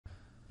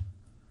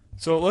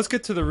So let's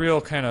get to the real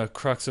kind of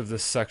crux of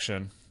this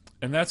section,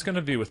 and that's going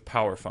to be with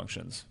power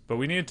functions. But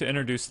we need to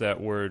introduce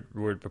that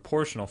word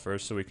proportional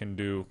first so we can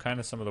do kind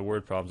of some of the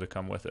word problems that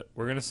come with it.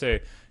 We're going to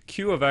say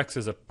q of x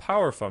is a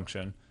power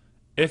function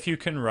if you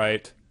can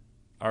write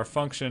our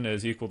function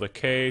is equal to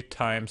k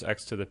times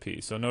x to the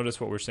p. So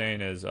notice what we're saying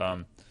is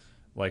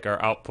like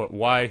our output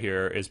y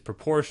here is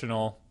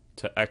proportional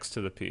to x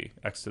to the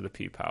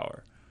p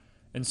power.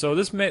 And so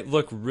this may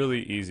look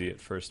really easy at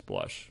first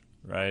blush,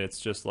 right? It's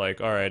just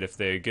like, all right, if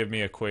they give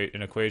me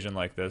an equation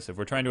like this, if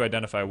we're trying to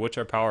identify which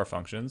are power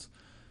functions,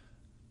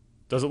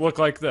 does it look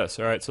like this?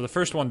 All right, so the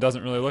first one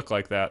doesn't really look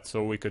like that,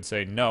 so we could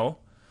say no.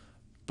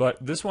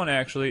 But this one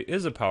actually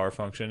is a power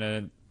function,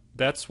 and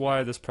that's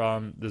why this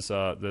problem, this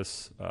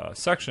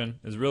section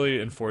is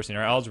really enforcing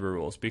our algebra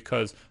rules,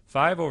 because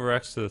 5 over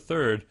x to the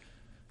third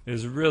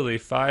is really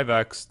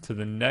 5x to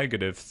the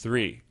negative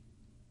 3.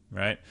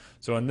 Right?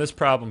 So in this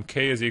problem,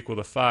 k is equal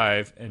to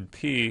 5 and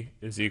p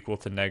is equal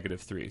to negative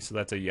 3. So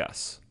that's a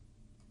yes.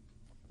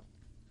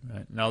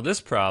 Right? Now this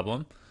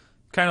problem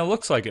kind of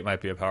looks like it might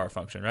be a power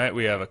function, right?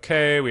 We have a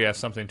k, we have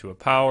something to a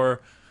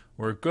power,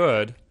 we're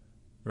good,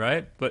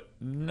 right? But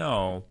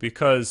no,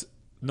 because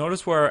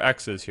notice where our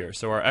x is here.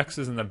 So our x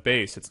is in the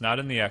base, it's not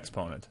in the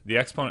exponent. The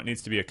exponent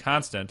needs to be a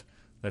constant.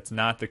 That's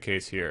not the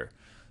case here.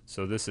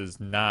 So this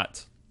is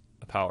not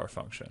a power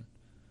function.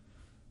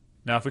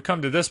 Now if we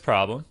come to this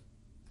problem,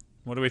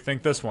 what do we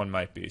think this one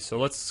might be? So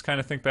let's kind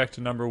of think back to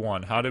number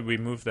 1. How did we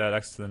move that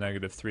x to the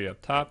negative 3 up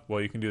top?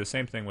 Well, you can do the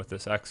same thing with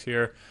this x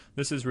here.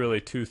 This is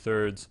really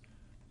 2/3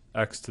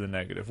 x to the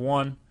negative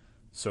 1.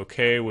 So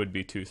k would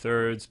be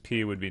 2/3,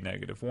 p would be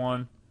negative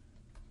 1,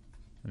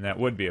 and that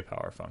would be a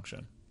power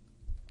function.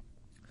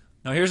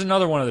 Now here's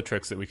another one of the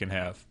tricks that we can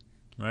have.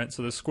 Right?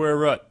 So the square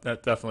root,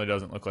 that definitely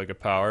doesn't look like a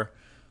power.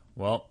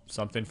 Well,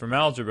 something from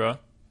algebra.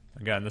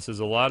 Again, this is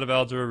a lot of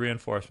algebra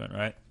reinforcement,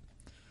 right?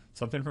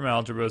 Something from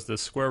algebra is the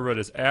square root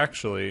is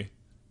actually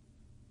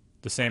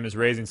the same as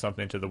raising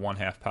something to the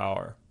 1/2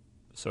 power.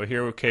 So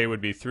here k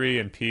would be 3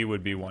 and p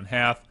would be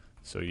 1/2.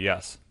 So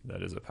yes,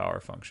 that is a power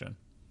function.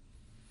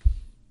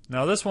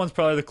 Now this one's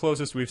probably the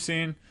closest we've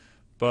seen,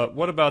 but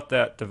what about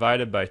that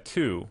divided by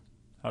 2?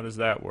 How does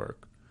that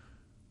work?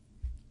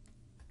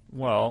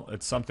 Well,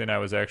 it's something I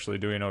was actually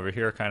doing over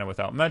here kind of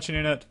without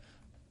mentioning it,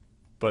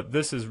 but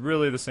this is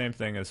really the same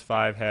thing as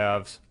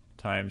 5/2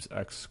 times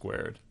x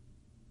squared.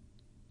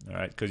 All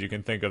right, because you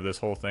can think of this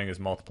whole thing as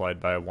multiplied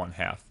by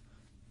 1/2.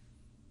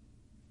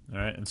 All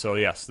right, and so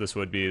yes, this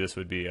would be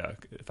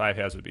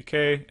 5/2 would be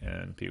k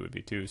and p would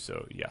be 2.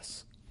 So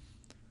yes.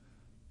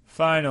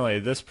 Finally,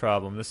 this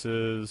problem. This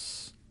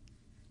is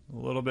a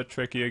little bit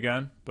tricky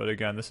again, but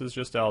again, this is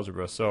just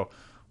algebra. So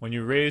when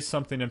you raise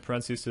something in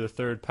parentheses to the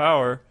third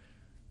power,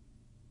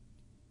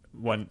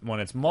 when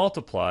it's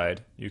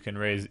multiplied, you can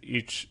raise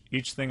each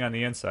thing on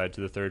the inside to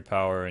the third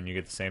power, and you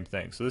get the same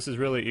thing. So this is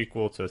really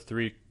equal to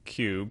 3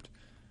 cubed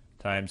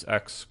times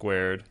x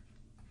squared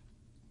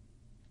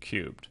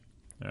cubed.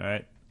 All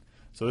right.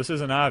 So this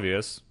isn't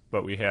obvious,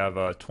 but we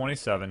have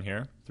 27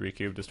 here. 3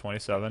 cubed is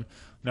 27.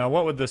 Now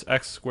what would this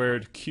x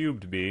squared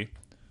cubed be?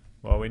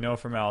 Well, we know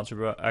from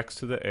algebra x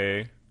to the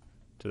a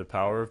to the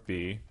power of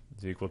b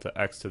is equal to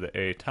x to the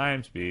a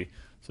times b.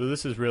 So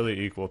this is really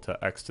equal to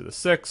x to the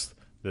 6th.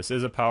 This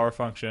is a power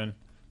function.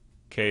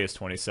 K is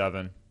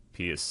 27,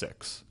 p is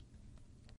 6.